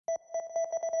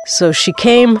So she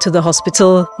came to the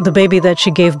hospital, the baby that she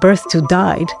gave birth to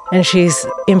died, and she's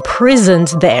imprisoned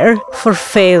there for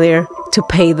failure to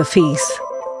pay the fees.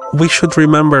 We should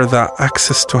remember that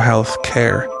access to health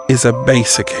care is a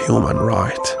basic human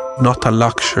right, not a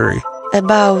luxury.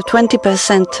 About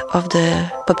 20% of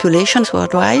the populations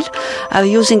worldwide are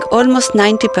using almost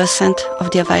 90%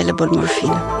 of the available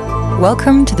morphine.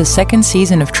 Welcome to the second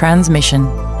season of Transmission,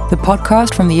 the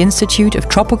podcast from the Institute of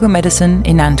Tropical Medicine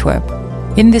in Antwerp.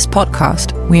 In this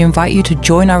podcast, we invite you to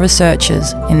join our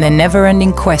researchers in their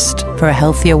never-ending quest for a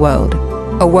healthier world.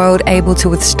 A world able to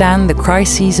withstand the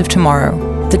crises of tomorrow.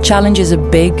 The challenges are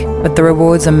big, but the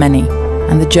rewards are many,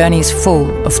 and the journey is full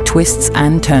of twists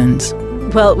and turns.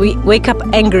 Well, we wake up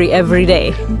angry every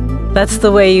day. That's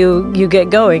the way you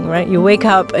get going, right? You wake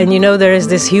up and you know there is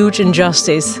this huge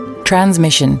injustice.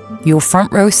 Transmission, your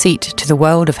front row seat to the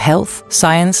world of health,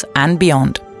 science, and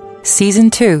beyond. Season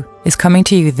 2 is coming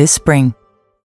to you this spring.